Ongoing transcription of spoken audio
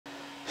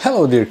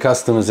Hello dear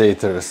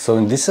customizators, so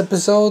in this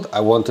episode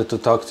I wanted to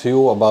talk to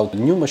you about a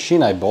new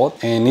machine I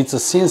bought, and it's a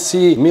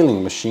CNC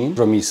milling machine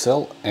from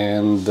Isel,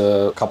 and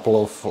a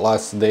couple of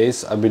last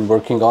days I've been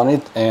working on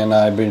it and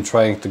I've been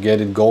trying to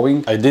get it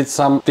going. I did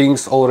some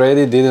things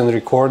already, didn't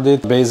record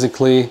it,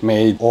 basically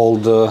made all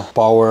the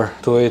power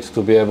to it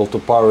to be able to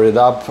power it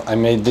up. I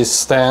made this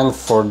stand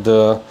for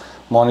the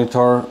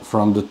monitor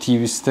from the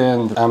TV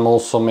stand. I'm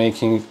also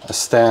making a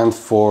stand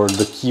for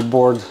the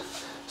keyboard.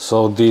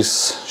 So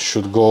this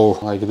should go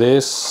like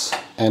this,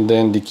 and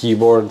then the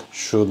keyboard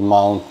should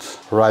mount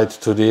right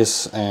to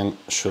this and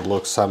should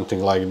look something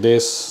like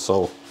this,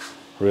 so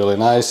really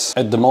nice.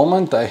 At the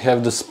moment I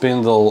have the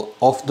spindle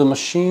off the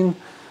machine.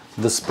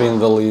 The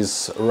spindle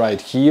is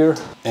right here,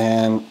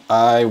 and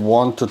I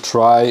want to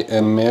try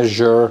and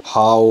measure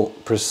how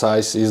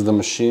precise is the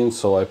machine.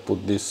 So I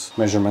put this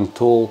measurement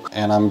tool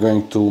and I'm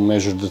going to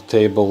measure the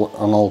table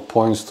on all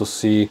points to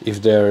see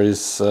if there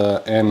is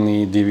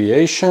any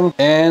deviation.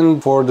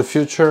 And for the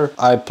future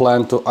I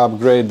plan to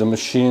upgrade the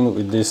machine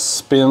with this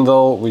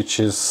spindle, which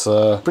is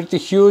pretty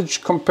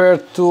huge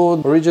compared to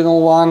the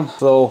original one,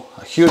 so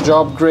a huge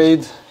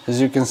upgrade. As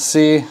you can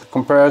see,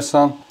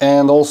 comparison.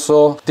 And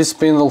also this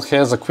spindle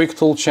has a quick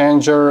tool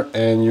changer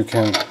and you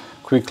can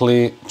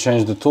quickly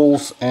change the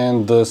tools,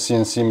 and the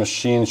CNC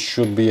machine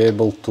should be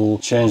able to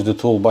change the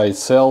tool by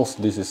itself.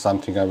 This is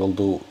something I will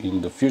do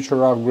in the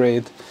future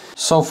upgrade.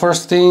 So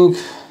first thing,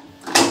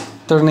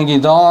 turning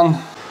it on,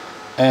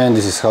 and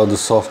this is how the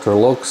software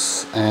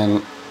looks.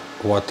 And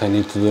what I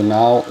need to do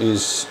now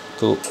is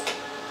to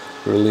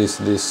release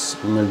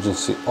this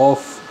emergency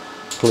off,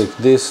 click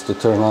this to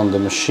turn on the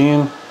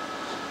machine.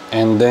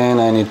 And then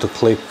I need to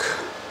click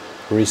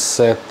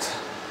reset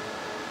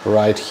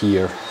right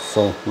here.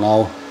 So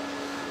now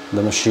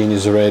the machine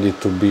is ready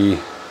to be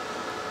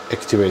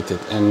activated.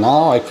 And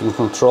now I can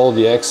control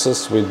the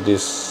axis with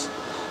these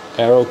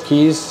arrow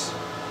keys.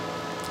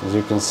 As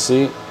you can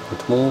see,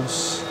 it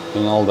moves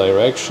in all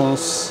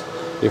directions.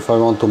 If I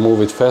want to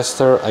move it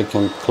faster, I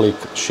can click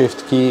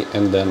shift key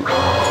and then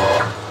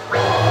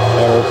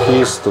arrow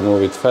keys to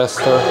move it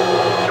faster.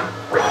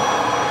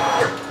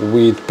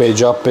 With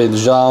page up,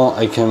 page down,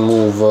 I can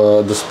move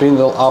the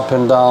spindle up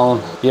and down.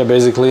 Yeah,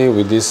 basically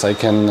with this I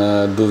can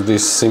do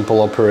these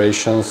simple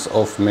operations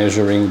of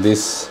measuring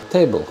this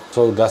table.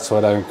 So that's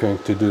what I'm going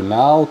to do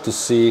now to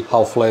see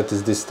how flat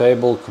is this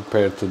table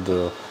compared to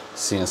the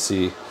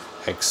CNC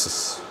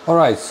axis.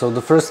 Alright, so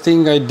the first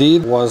thing I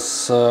did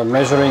was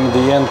measuring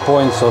the end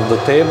points of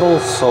the table.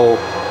 So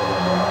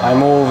I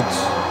moved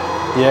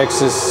the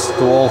axis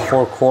to all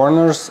four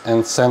corners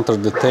and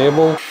centered the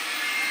table.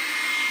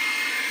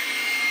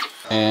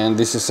 And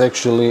this is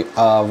actually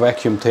a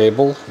vacuum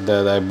table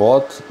that I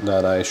bought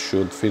that I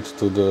should fit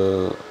to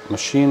the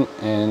machine,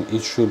 and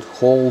it should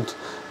hold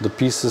the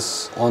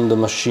pieces on the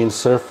machine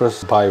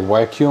surface by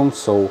vacuum.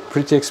 So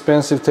pretty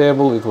expensive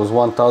table. It was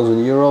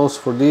 1,000 euros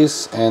for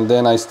this, and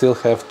then I still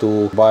have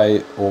to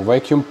buy a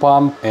vacuum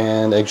pump,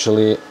 and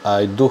actually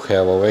I do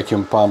have a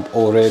vacuum pump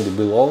already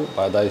below,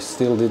 but I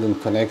still didn't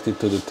connect it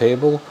to the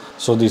table.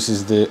 So this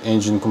is the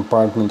engine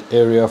compartment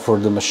area for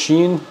the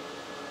machine,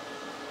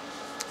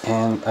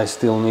 and I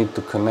still need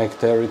to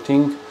connect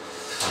everything.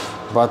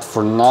 But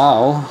for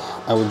now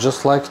I would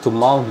just like to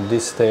mount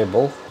this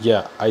table.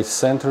 Yeah, I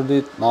centered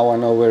it. Now I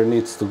know where it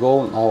needs to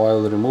go. Now I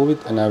will remove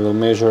it and I will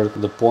measure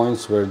the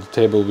points where the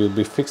table will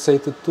be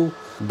fixated to.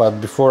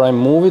 But before I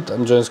move it,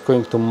 I'm just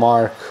going to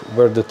mark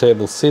where the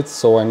table sits,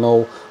 so I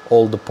know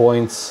all the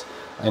points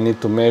I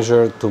need to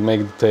measure to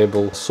make the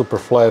table super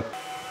flat.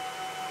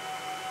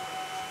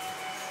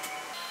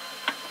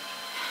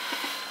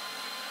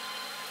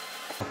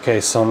 Okay,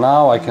 so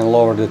now I can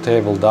lower the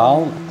table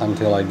down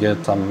until I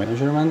get a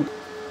measurement.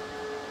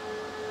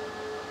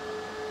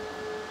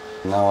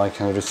 Now I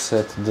can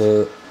reset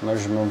the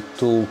measurement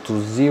tool to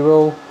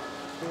 0,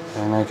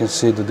 and I can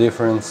see the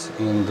difference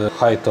in the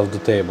height of the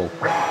table.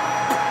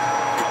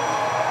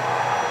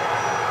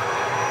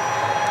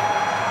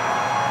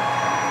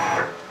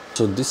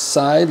 So this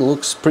side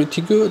looks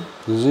pretty good,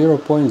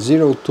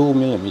 0.02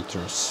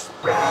 millimeters.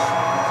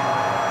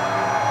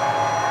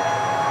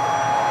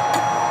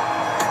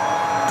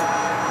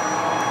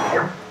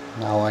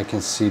 Now I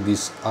can see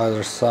these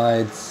other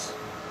sides.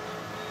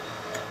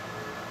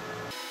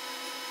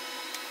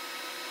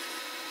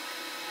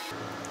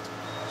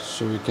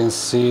 So you can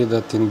see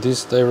that in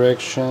this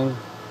direction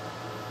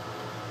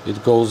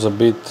it goes a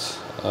bit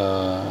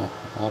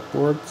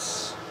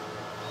upwards.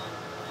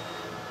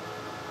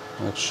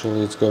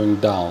 Actually it's going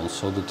down,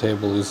 so the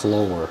table is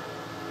lower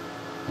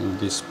in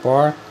this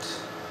part,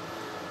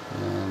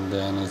 and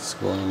then it's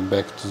going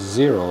back to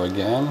 0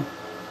 again.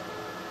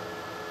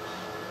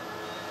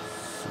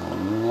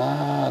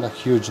 Not a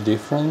huge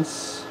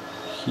difference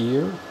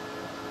here,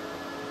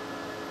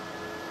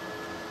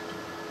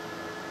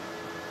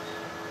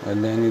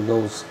 and then it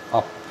goes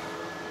up.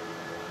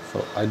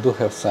 So I do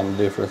have some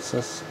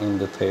differences in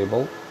the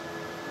table.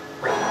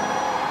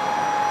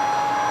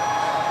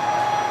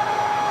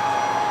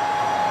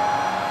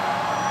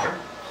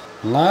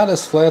 not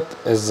as flat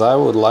as I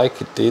would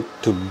like it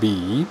to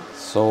be,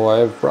 so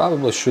I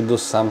probably should do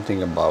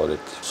something about it.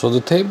 So the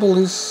table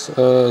is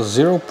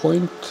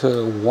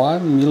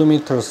 0.1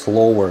 millimeters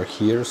lower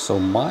here, so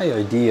my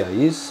idea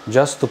is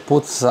just to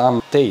put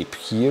some tape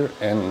here,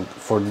 and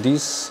for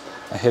this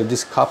I have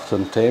this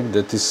Captain tape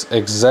that is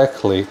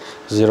exactly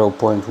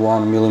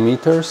 0.1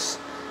 millimeters,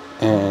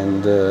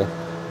 and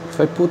if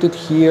I put it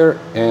here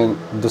and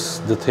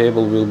the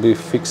table will be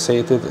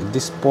fixated at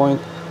this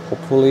point,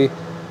 hopefully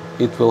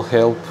it will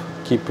help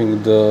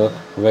keeping the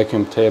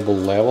vacuum table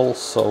level.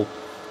 So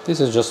this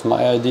is just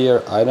my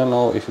idea. I don't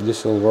know if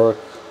this will work.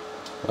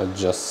 Let's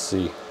just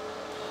see.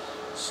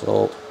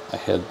 So I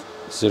had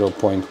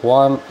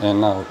 0.1,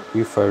 and now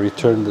if I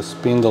return the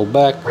spindle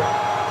back,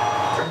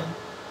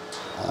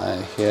 I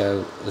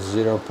have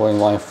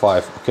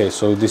 0.15. Okay,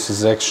 so this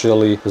is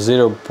actually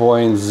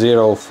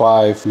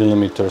 0.05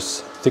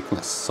 millimeters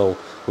thickness. So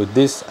with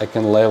this I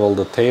can level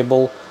the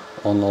table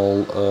on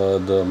all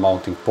the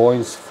mounting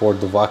points for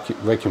the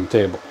vacuum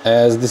table.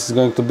 As this is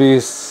going to be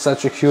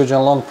such a huge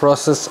and long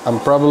process, I'm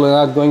probably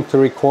not going to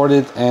record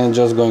it and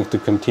just going to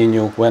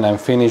continue when I'm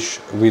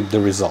finished with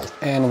the result.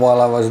 And while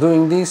I was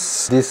doing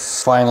this,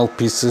 these final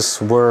pieces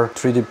were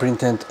 3D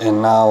printed,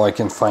 and now I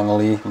can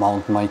finally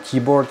mount my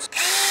keyboards.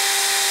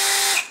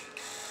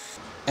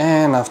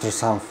 And after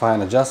some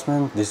fine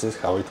adjustment, this is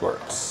how it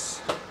works.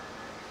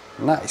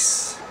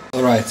 Nice.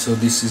 Alright, so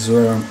this is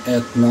where I'm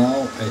at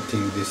now. I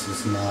think this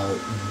is now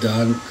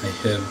done. I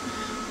have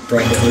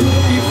probably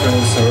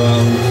difference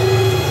around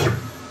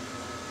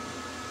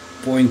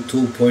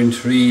 0.2,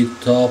 0.3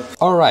 top.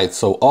 Alright,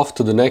 so off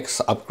to the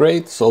next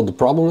upgrade. So the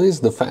problem is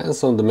the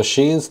fans on the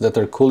machines that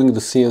are cooling the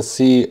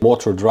CNC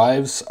motor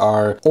drives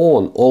are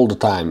on all the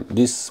time.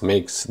 This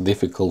makes it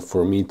difficult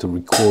for me to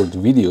record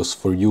videos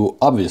for you,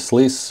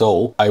 obviously.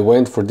 So I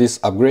went for this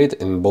upgrade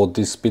and bought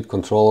this speed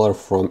controller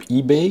from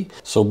eBay.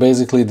 So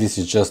basically this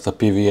is just a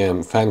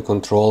PWM fan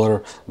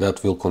controller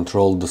that will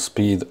control the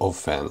speed of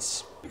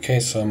fans. Okay,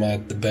 so I'm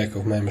at the back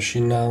of my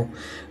machine now.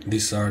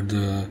 These are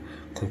the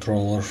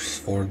controllers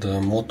for the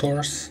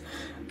motors,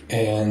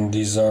 and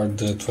these are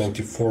the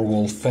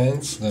 24-volt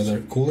fans that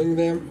are cooling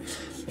them.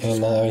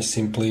 And I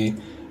simply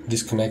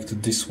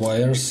disconnected these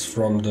wires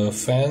from the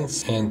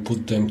fans and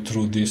put them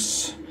through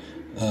this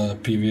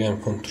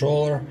PWM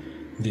controller.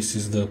 This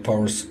is the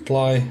power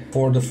supply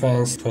for the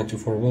fans,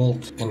 24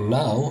 volt. And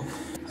now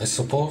I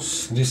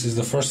suppose this is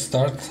the first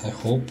start. I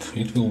hope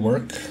it will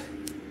work.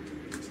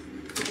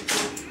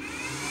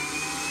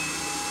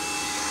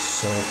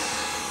 So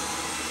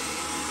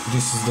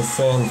this is the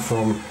fan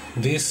from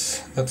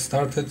this that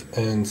started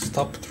and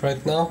stopped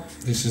right now.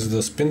 This is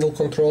the spindle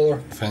controller.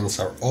 Fans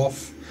are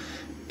off,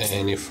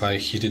 and if I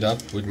heat it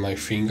up with my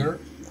finger,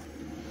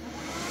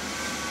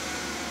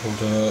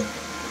 the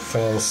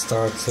fans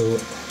start to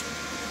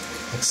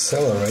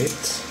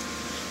accelerate,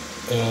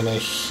 and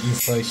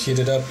if I heat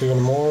it up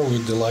even more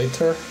with the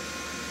lighter,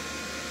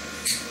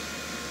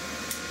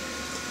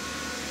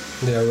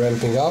 they are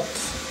ramping up.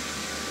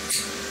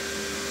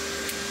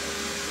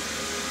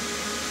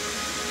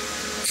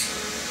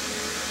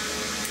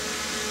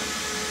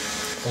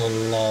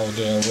 And now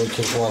they are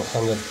working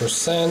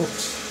 100%.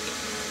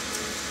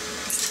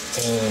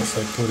 And if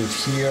I put it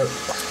here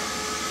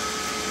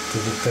to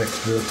detect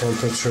the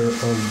temperature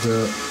of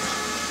the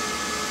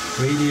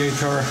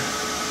radiator,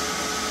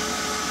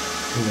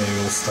 they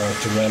will start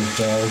to ramp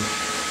down.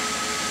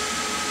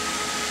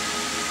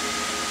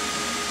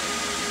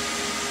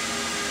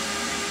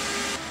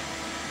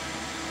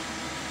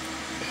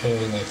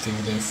 And I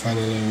think they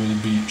finally will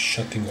be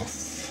shutting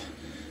off.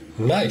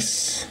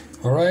 Nice!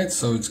 Alright,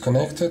 so it's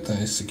connected.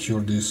 I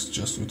secured this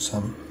just with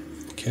some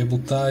cable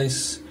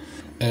ties,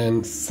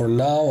 and for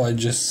now I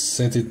just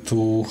set it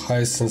to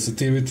high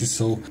sensitivity,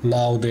 so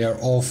now they are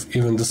off.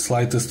 Even the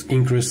slightest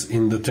increase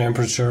in the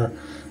temperature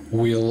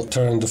will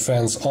turn the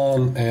fans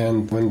on,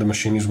 and when the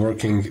machine is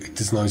working it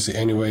is noisy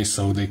anyway,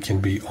 so they can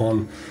be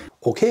on.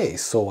 Okay,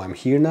 so I'm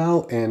here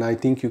now, and I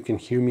think you can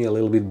hear me a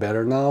little bit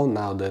better now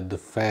that the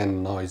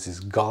fan noise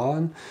is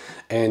gone.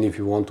 And if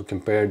you want to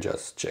compare,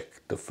 just check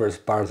the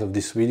first part of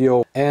this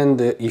video. And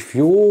if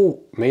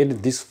you made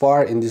it this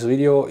far in this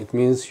video, it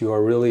means you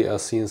are really a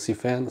CNC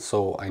fan,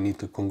 so I need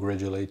to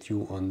congratulate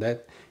you on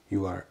that.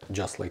 You are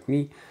just like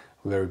me,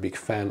 very big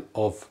fan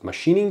of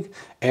machining.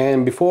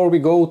 And before we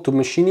go to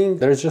machining,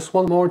 there's just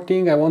one more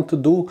thing I want to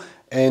do,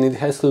 and it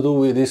has to do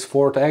with this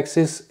fourth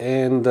axis.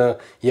 And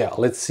yeah,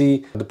 let's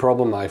see the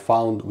problem I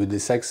found with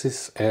this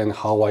axis and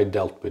how I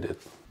dealt with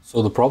it.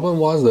 So the problem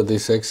was that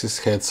this axis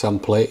had some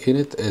play in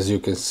it, as you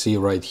can see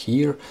right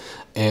here,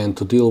 and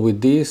to deal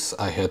with this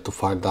I had to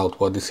find out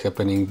what is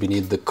happening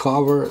beneath the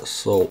cover.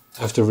 So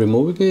after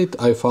removing it,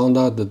 I found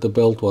out that the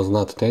belt was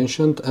not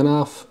tensioned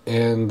enough,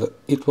 and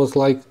it was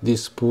like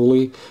this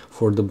pulley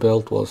for the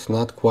belt was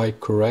not quite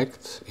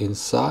correct in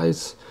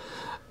size,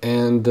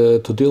 And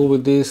to deal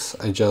with this,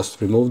 I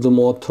just removed the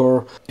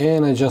motor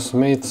and I just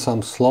made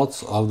some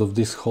slots out of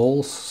these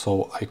holes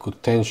so I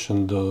could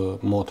tension the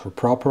motor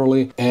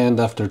properly. And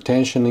after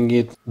tensioning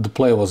it, the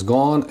play was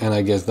gone, and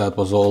I guess that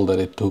was all that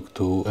it took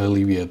to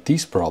alleviate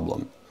this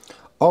problem.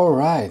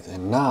 Alright,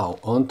 and now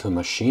on to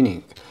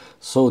machining.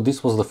 So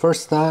this was the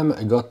first time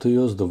I got to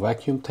use the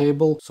vacuum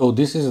table. So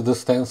this is the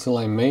stencil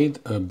I made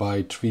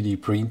by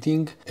 3D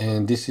printing,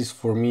 and this is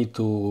for me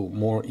to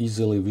more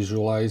easily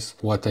visualize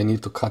what I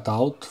need to cut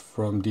out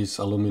from this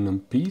aluminum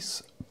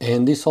piece.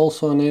 And this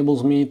also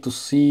enables me to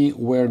see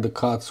where the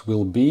cuts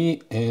will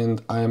be, and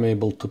I am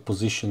able to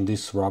position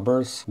these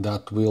rubbers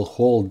that will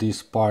hold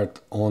this part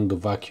on the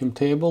vacuum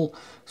table.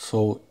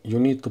 So you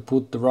need to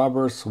put the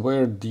rubbers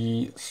where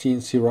the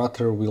CNC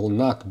router will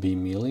not be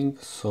milling,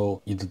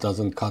 so it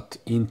doesn't cut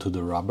into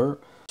the rubber.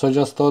 So I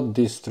just thought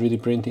this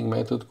 3D printing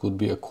method could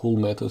be a cool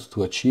method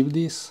to achieve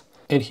this.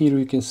 And here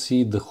you can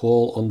see the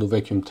hole on the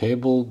vacuum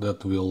table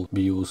that will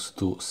be used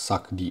to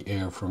suck the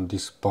air from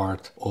this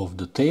part of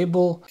the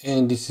table.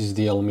 And this is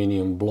the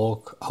aluminum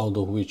block out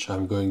of which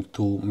I'm going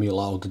to mill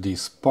out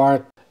this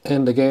part.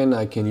 And again,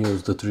 I can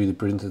use the 3D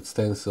printed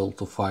stencil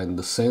to find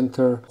the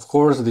center. Of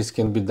course, this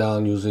can be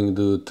done using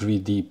the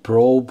 3D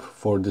probe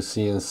for the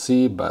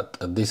CNC, but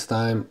at this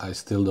time I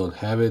still don't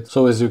have it.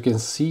 So as you can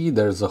see,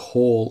 there's a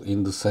hole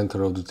in the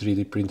center of the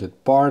 3D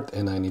printed part,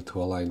 and I need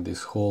to align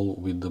this hole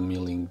with the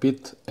milling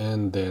bit,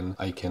 and then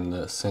I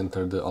can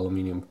center the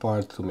aluminum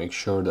part to make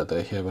sure that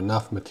I have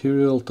enough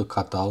material to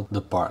cut out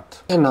the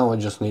part. And now I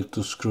just need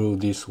to screw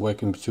this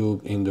vacuum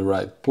tube in the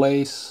right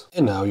place,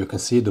 and now you can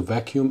see the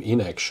vacuum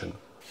in action.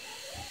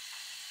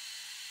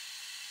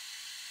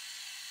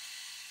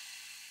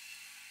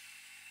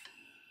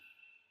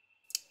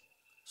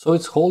 So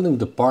it's holding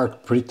the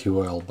part pretty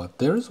well, but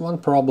there is one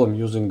problem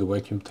using the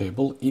vacuum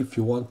table. If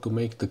you want to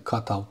make the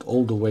cutout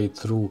all the way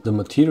through the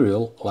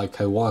material like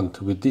I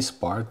want with this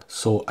part,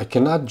 so I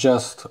cannot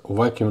just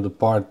vacuum the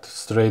part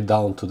straight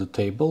down to the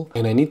table,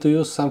 and I need to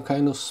use some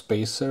kind of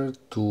spacer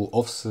to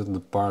offset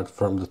the part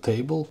from the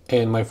table.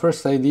 And my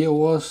first idea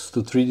was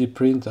to 3D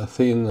print a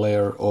thin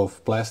layer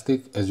of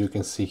plastic, as you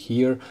can see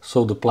here.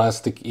 So the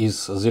plastic is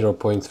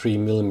 0.3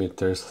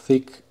 millimeters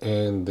thick,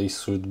 and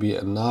this should be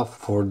enough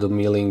for the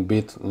milling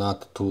bit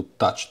not to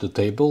touch the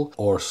table,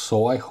 or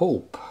so I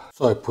hope.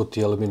 So I put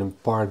the aluminum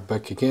part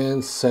back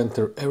again,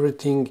 center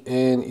everything,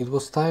 and it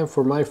was time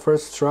for my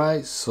first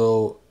try,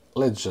 so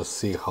let's just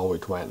see how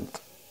it went.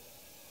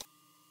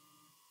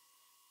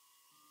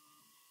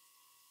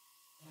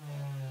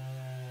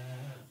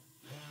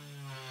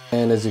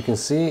 And as you can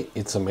see,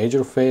 it's a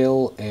major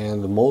fail,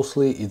 and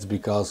mostly it's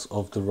because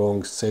of the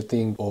wrong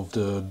setting of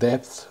the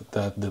depth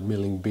that the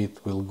milling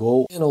bit will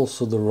go, and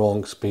also the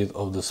wrong speed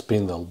of the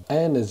spindle.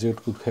 And as you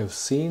could have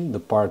seen, the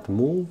part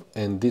moved,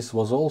 and this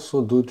was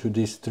also due to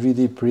these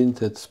 3D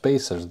printed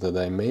spacers that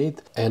I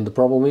made. And the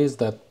problem is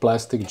that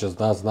plastic just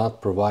does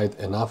not provide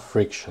enough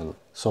friction.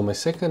 So my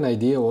second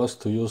idea was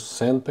to use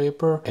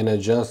sandpaper, and I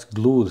just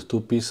glued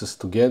two pieces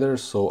together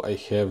so I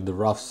have the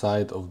rough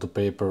side of the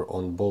paper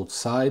on both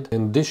sides,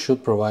 and this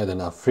should provide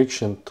enough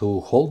friction to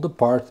hold the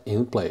part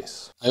in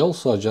place. I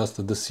also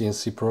adjusted the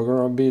CNC program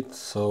a bit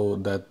so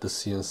that the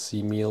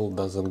CNC mill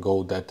doesn't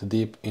go that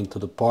deep into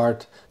the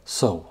part.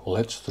 So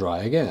let's try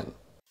again.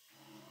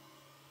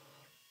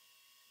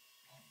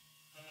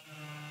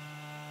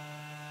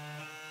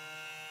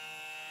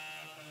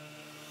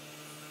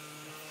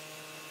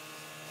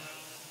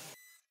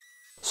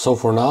 So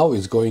for now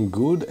it's going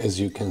good. As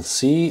you can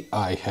see,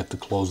 I had to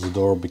close the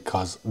door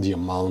because the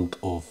amount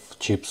of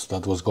chips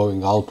that was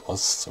going out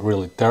was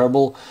really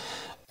terrible.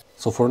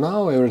 So for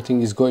now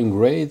everything is going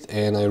great,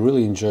 and I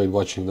really enjoyed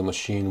watching the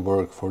machine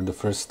work for the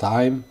first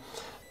time.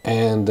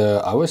 And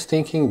I was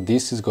thinking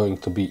this is going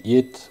to be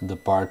it, the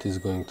part is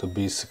going to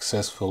be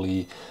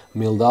successfully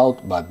milled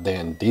out, but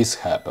then this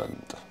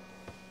happened.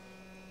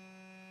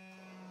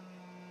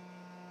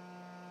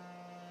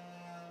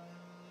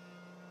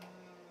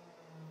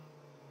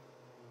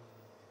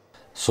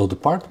 So the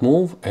part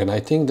moved, and I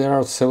think there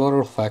are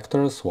several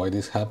factors why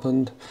this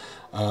happened.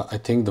 I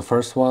think the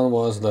first one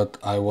was that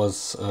I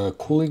was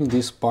cooling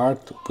this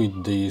part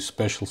with the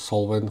special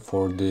solvent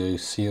for the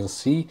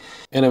CNC,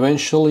 and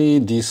eventually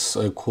this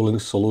cooling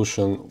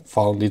solution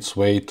found its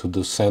way to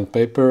the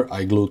sandpaper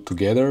I glued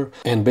together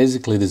and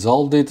basically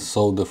dissolved it,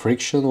 so the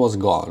friction was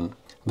gone.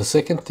 The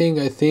second thing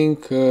I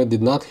think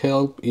did not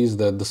help is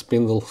that the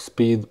spindle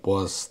speed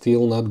was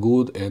still not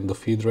good, and the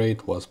feed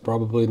rate was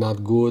probably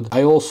not good.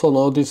 I also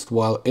noticed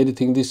while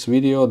editing this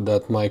video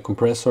that my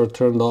compressor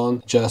turned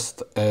on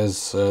just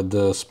as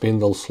the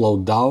spindle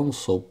slowed down,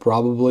 so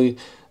probably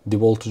the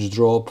voltage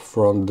drop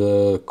from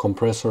the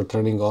compressor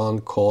turning on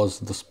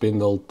caused the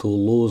spindle to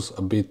lose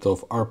a bit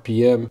of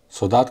RPM,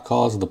 so that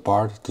caused the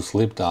part to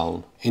slip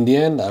down. In the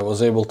end, I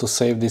was able to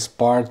save this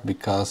part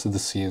because the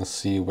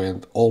CNC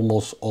went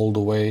almost all the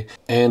way,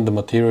 and the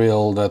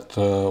material that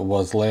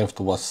was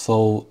left was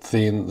so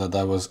thin that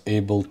I was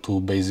able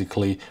to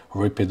basically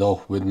rip it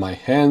off with my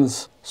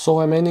hands.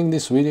 So I'm ending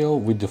this video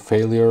with the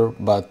failure,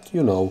 but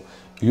you know,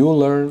 You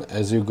learn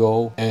as you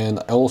go, and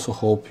I also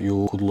hope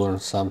you could learn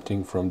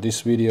something from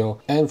this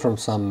video and from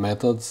some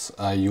methods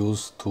I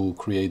use to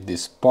create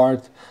this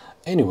part.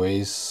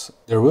 Anyways,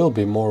 there will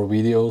be more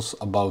videos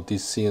about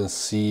this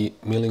CNC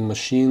milling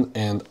machine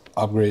and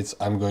upgrades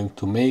I'm going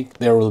to make.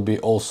 There will be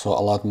also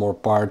a lot more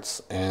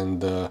parts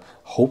and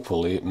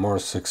hopefully more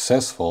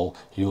successful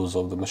use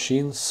of the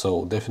machine,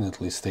 so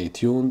definitely stay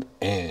tuned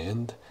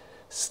and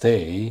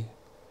stay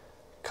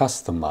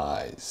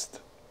customized.